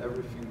against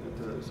everything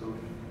that, so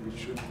we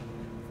should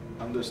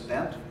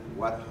understand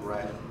what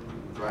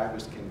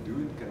drivers can do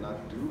and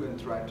cannot do and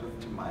try to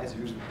optimize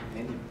using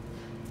any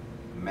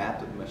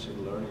method,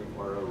 machine learning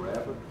or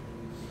whatever,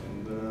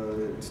 and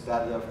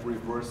instead of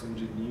reverse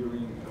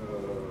engineering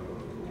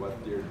what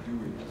they're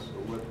doing.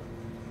 So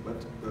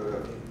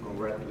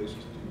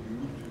congratulations to you,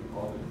 to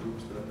all the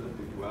groups that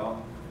did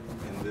well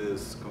in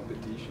this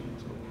competition.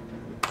 So.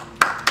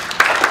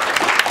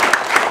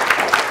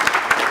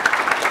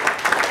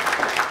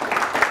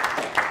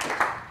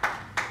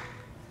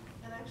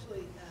 And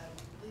actually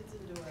leads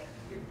into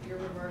your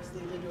remarks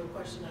lead into a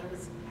question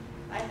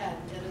I had,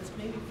 and it's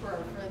maybe for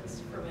our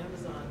friends from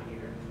Amazon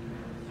here.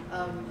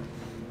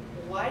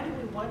 Why do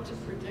we want to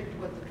predict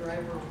what the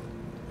driver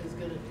is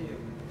going to do?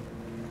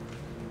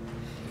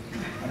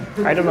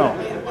 I don't know.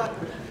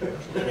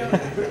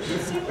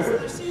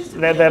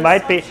 There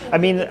might be. I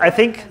mean, I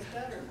think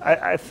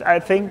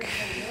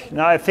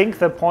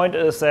the point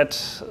is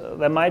that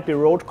there might be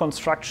road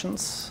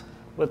constructions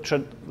which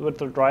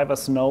the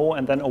drivers know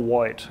and then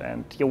avoid,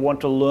 and you want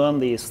to learn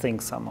these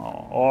things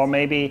somehow. Or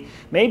maybe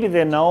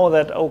they know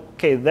that,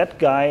 okay, that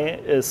guy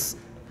is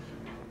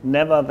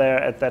never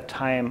there at that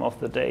time of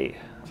the day.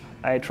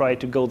 I try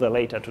to go there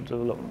later to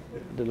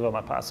deliver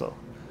my parcel.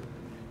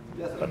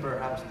 Yes, but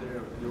perhaps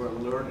you are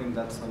learning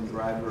that some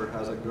driver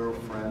has a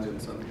girlfriend in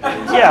some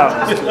place.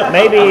 Yeah,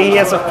 maybe he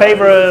has a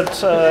favorite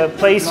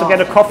place to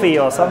get a coffee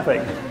or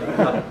something.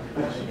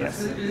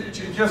 Yes.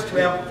 Just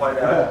to amplify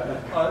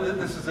that,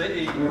 this is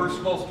a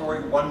personal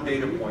story, one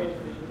data point.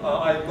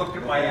 I looked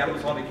at my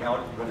Amazon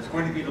account. It's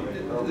going to be,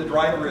 the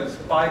driver is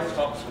 5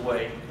 stops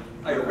away.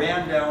 I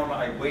ran down,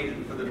 I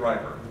waited for the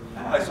driver.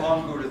 I saw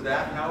him go to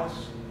that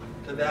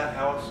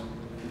house,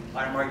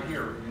 I'm right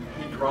here.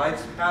 He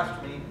drives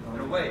past me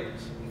and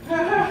waves. He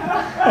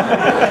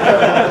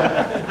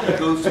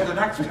goes to the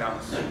next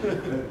house.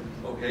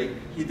 Okay,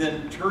 he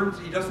then turns,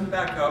 he doesn't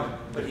back up,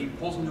 but he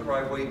pulls into the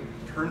driveway,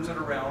 turns it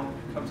around,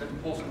 comes in,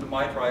 pulls into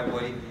my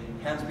driveway,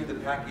 hands me the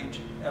package,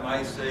 and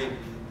I say,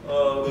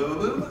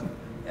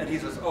 and he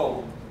says,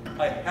 oh,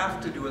 I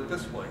have to do it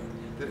this way.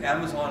 That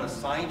Amazon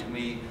assigned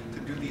me to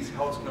do these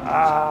house numbers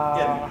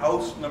in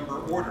house number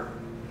order.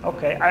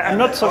 Okay, I'm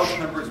not so sure. House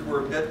numbers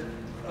were a bit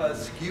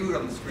skewed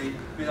on the street,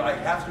 because I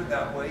have to do it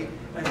that way.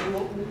 And I say,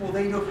 well,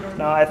 they don't.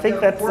 No, I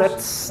think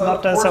that's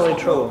not necessarily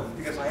true.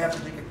 Because I have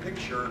to take a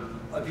picture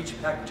of each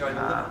package I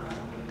deliver.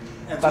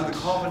 And so the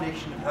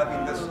combination of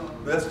having this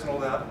list and all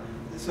that,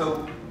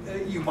 so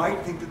you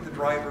might think that the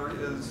driver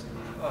is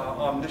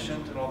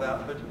omniscient and all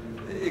that, but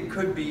it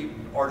could be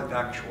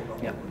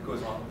artifactual, Yeah. what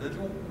goes on. There's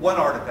one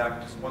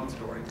artifact, just one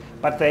story.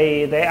 But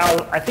they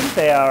are, I think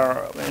they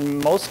are, in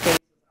most cases,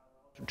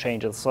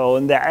 changes. So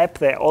in the app,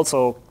 they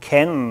also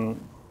can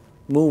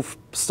move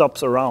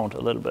stops around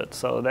a little bit.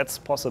 So that's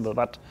possible.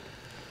 But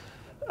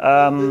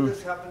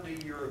This happened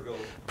a year ago.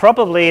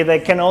 probably they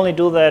can only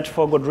do that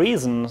for good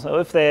reason. So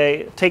if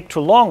they take too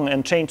long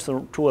and change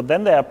the tour,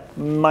 then they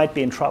might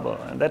be in trouble.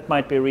 And that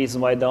might be a reason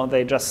why don't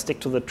they just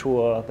stick to the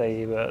tour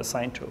they were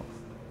assigned to.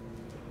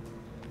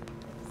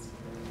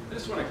 I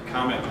just want to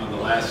comment on the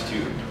last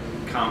two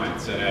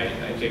comments, and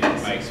I think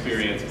my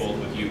experience both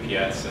with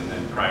UPS and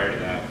then prior to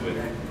that with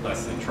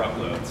less than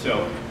truckload.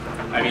 So,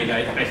 I mean,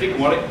 I think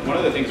one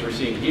of the things we're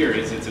seeing here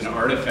is it's an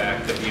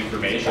artifact of the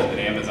information that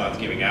Amazon's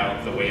giving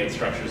out, the way it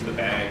structures the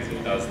bags,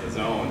 it does the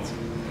zones.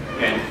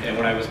 And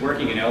when I was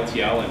working in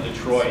LTL in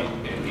Detroit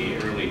in the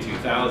early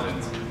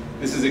 2000s,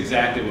 this is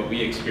exactly what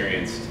we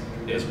experienced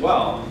as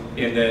well,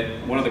 in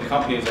that one of the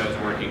companies I was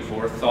working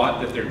for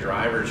thought that their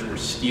drivers were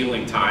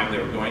stealing time. They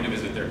were going to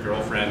visit their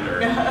girlfriend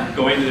or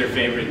going to their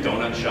favorite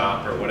donut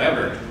shop or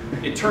whatever.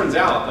 It turns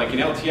out, like in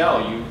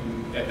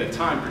LTL, at the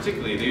time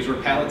particularly, these were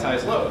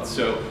palletized loads.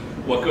 So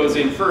what goes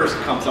in first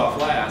comes off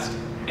last.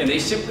 And they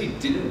simply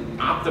didn't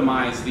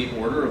optimize the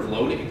order of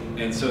loading.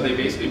 And so they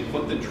basically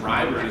put the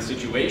driver in a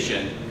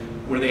situation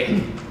where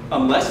they,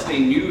 unless they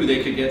knew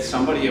they could get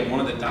somebody at one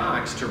of the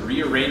docks to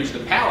rearrange the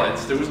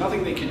pallets, there was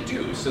nothing they could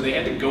do. So they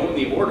had to go in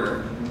the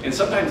order, and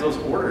sometimes those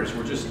orders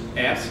were just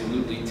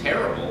absolutely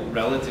terrible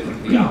relative to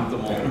the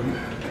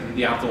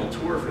optimal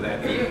tour for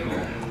that vehicle.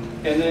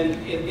 And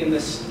then in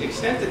this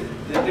extent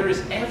that there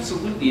is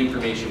absolutely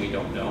information we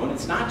don't know, and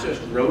it's not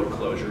just road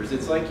closures,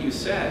 it's like you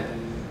said,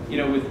 you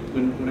know,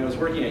 when I was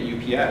working at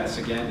UPS,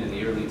 again in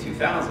the early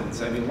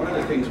 2000s, I mean, one of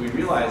the things we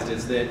realized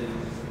is that,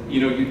 you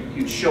know,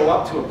 you'd show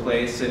up to a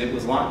place and it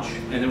was lunch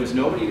and there was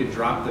nobody to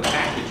drop the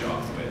package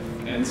off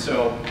with. And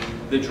so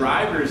the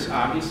drivers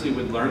obviously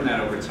would learn that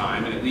over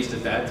time, and at least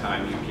at that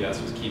time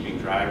UPS was keeping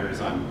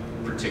drivers on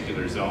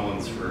particular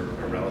zones for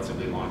a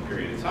relatively long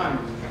period of time.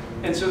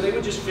 And so they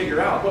would just figure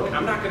out, look,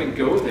 I'm not going to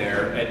go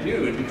there at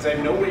noon because I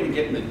have no way to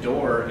get in the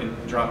door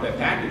and drop that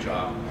package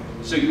off.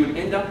 So you would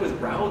end up with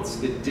routes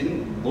that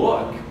didn't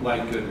look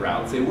like good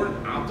routes. They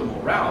weren't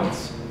optimal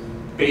routes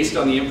based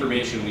on the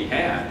information we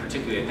had,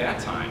 particularly at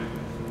that time.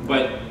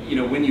 But you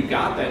know, when you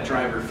got that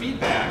driver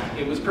feedback,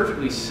 it was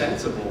perfectly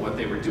sensible what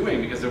they were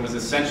doing because there was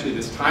essentially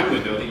this time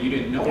window that you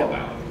didn't know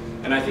about.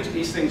 And I think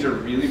these things are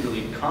really,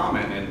 really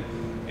common,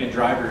 and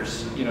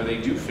drivers, you know, they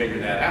do figure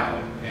that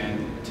out,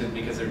 and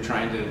because they're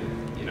trying to,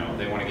 you know,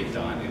 they want to get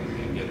done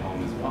and get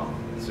home as well.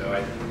 So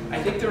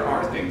I think there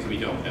are things we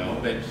don't know,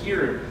 but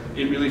here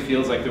it really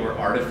feels like there were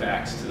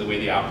artifacts to the way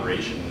the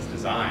operation was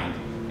designed,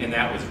 and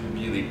that was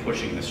really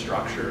pushing the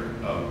structure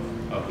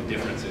of the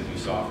differences you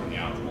saw from the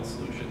optimal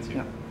solutions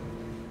here.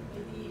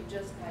 Maybe you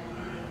just had,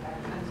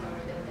 I'm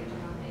sorry that I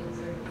cannot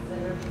answer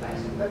several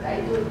questions, but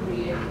I do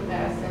agree. I think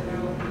there are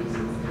several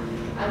reasons.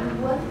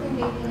 And one thing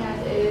looking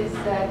at is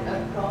that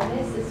a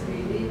promise is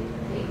really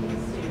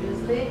taken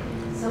seriously.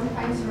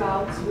 Sometimes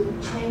routes will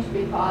change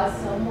because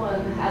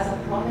someone has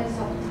a promise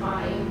of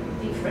time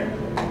different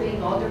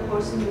than other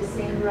person the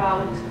same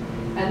route,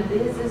 and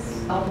this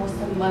is almost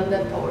a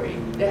mandatory.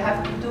 They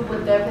have to do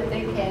whatever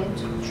they can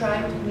to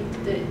try to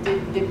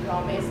meet the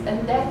promise,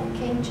 and that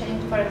can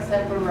change, for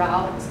example,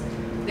 routes.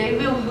 They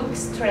will look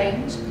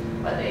strange,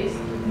 but they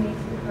still meet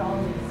the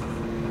promise.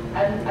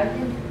 And I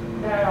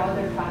think there are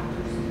other factors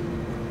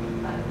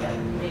that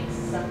makes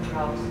some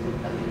routes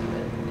look a little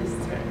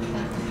bit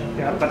strange.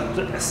 Yeah, but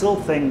I still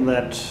think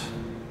that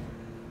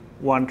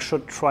one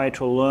should try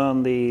to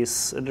learn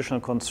these additional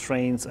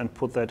constraints and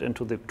put that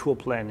into the tour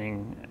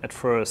planning at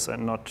first,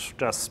 and not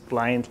just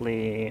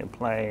blindly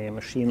apply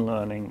machine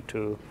learning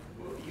to.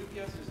 Well,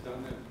 UPS has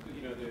done that.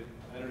 You know,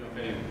 I don't know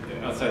if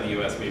any outside the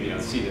U.S. maybe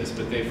don't see this,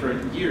 but they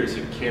for years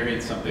have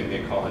carried something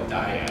they call a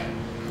dyad,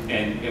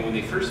 and when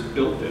they first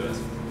built those,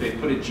 they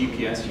put a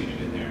GPS unit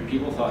in there, and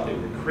people thought they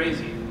were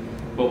crazy.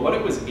 But what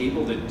it was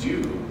able to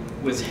do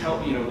was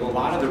help, you know, a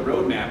lot of the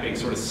road mapping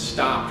sort of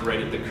stopped right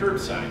at the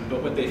curbside.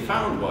 But what they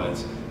found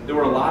was there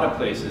were a lot of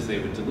places they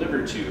would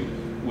deliver to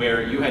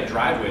where you had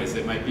driveways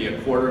that might be a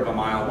quarter of a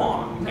mile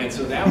long. And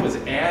so that was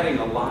adding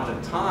a lot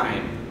of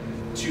time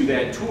to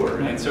that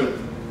tour. And so,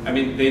 I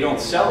mean, they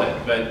don't sell it,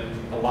 but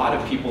a lot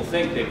of people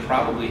think they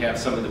probably have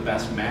some of the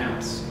best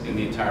maps in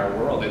the entire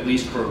world, at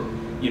least for,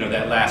 you know,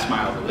 that last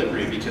mile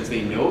delivery, because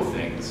they know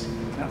things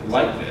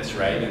like this,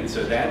 right? And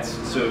so that's,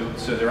 so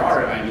there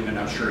are, I mean, and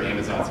I'm sure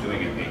Amazon's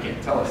doing it, they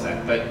can't tell us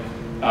that, but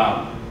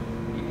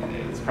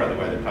it's partly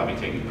why they're probably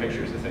taking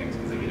pictures of things,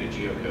 because they get a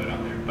geocode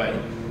on there. But,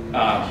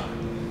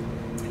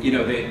 you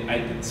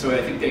know, so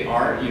I think they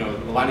are, you know,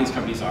 a lot of these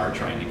companies are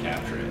trying to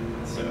capture it.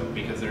 So,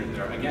 because they're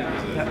again,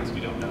 those are the things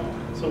we don't know.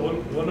 So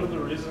one of the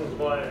reasons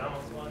why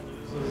Amazon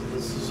uses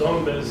this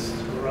zone-based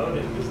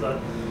routing is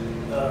that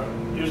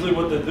usually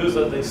what they do is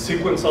that they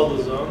sequence all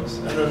the zones,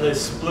 and then they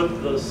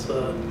split this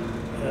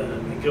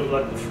and give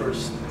like the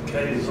first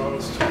K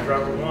zones to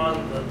driver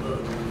 1, then the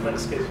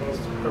next K zones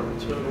to driver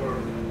 2, or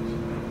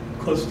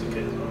close to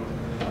K zones.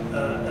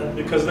 And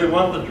because they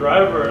want the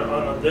driver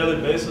on a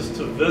daily basis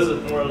to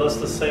visit more or less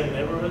the same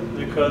neighborhood,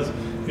 because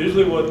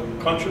usually what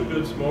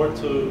contributes more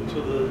to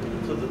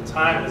the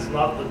time is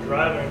not the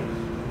driving,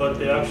 but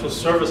the actual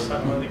service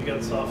time when he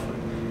gets off.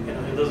 And, you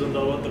know, he doesn't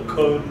know what the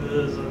code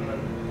is, and then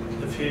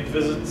if he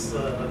visits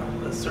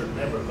a certain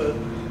neighborhood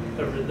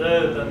every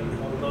day, then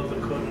he'll know the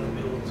code and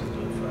be able to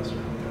do it faster.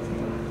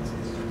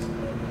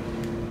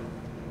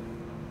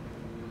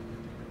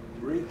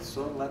 Great,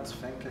 so let's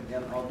thank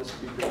again all the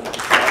speakers.